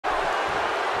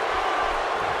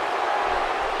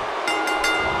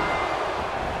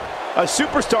A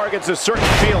superstar gets a certain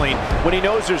feeling when he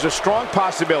knows there's a strong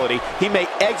possibility he may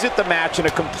exit the match in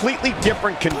a completely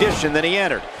different condition than he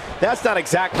entered. That's not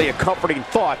exactly a comforting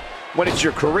thought when it's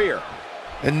your career.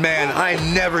 And man, I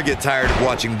never get tired of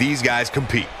watching these guys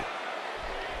compete.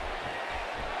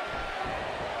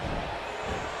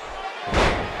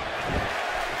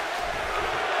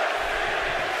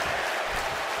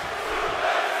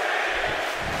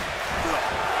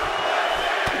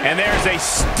 And there's a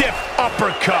stiff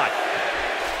uppercut.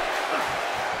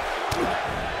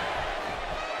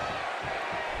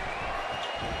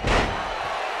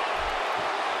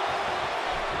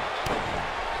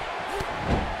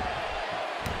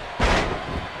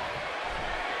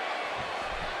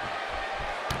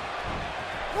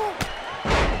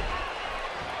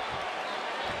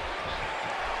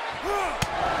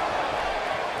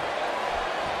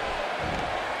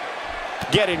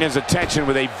 Getting his attention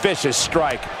with a vicious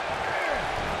strike.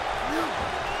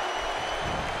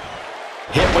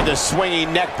 Hit with a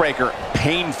swinging neck breaker.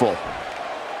 Painful.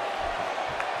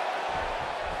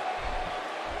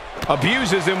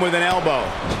 Abuses him with an elbow.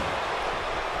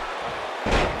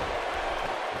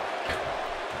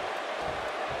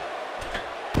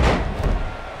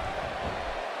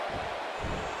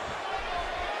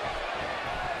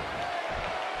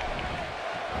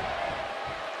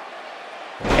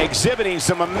 Exhibiting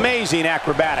some amazing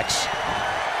acrobatics.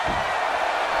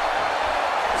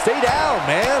 Stay down,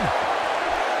 man.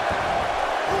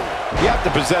 You have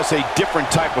to possess a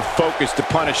different type of focus to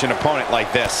punish an opponent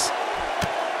like this.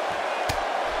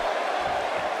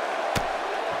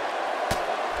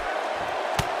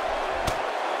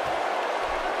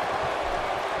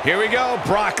 Here we go.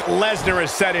 Brock Lesnar is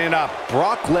setting it up.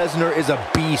 Brock Lesnar is a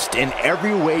beast in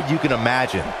every way you can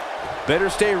imagine. Better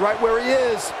stay right where he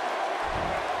is.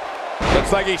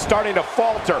 Looks like he's starting to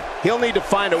falter. He'll need to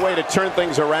find a way to turn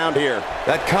things around here.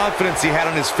 That confidence he had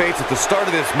on his face at the start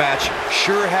of this match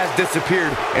sure has disappeared,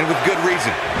 and with good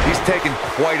reason. He's taken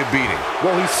quite a beating.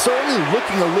 Well, he's certainly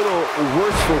looking a little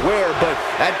worse for wear, but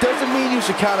that doesn't mean you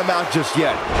should count him out just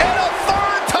yet. And a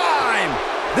third time!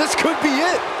 This could be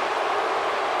it.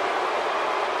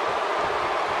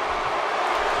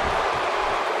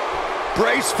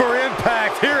 Brace for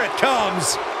impact. Here it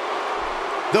comes.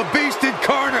 The Beast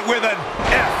incarnate with an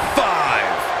F5.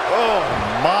 Oh,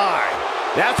 my.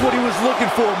 That's what he was looking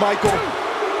for, Michael.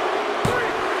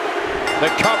 The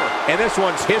cover, and this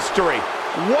one's history.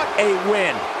 What a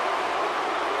win.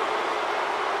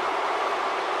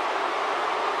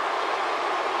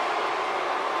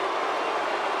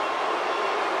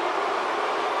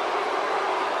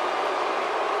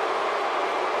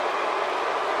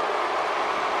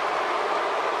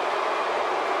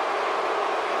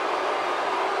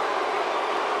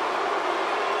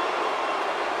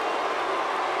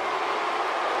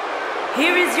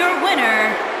 Here is your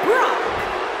winner, Brock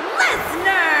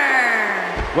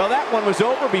Lesnar! Well, that one was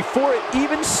over before it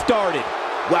even started.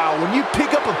 Wow, when you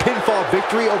pick up a pinfall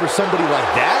victory over somebody like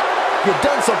that, you've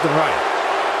done something right.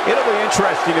 It'll be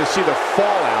interesting to see the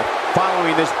fallout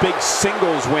following this big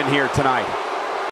singles win here tonight.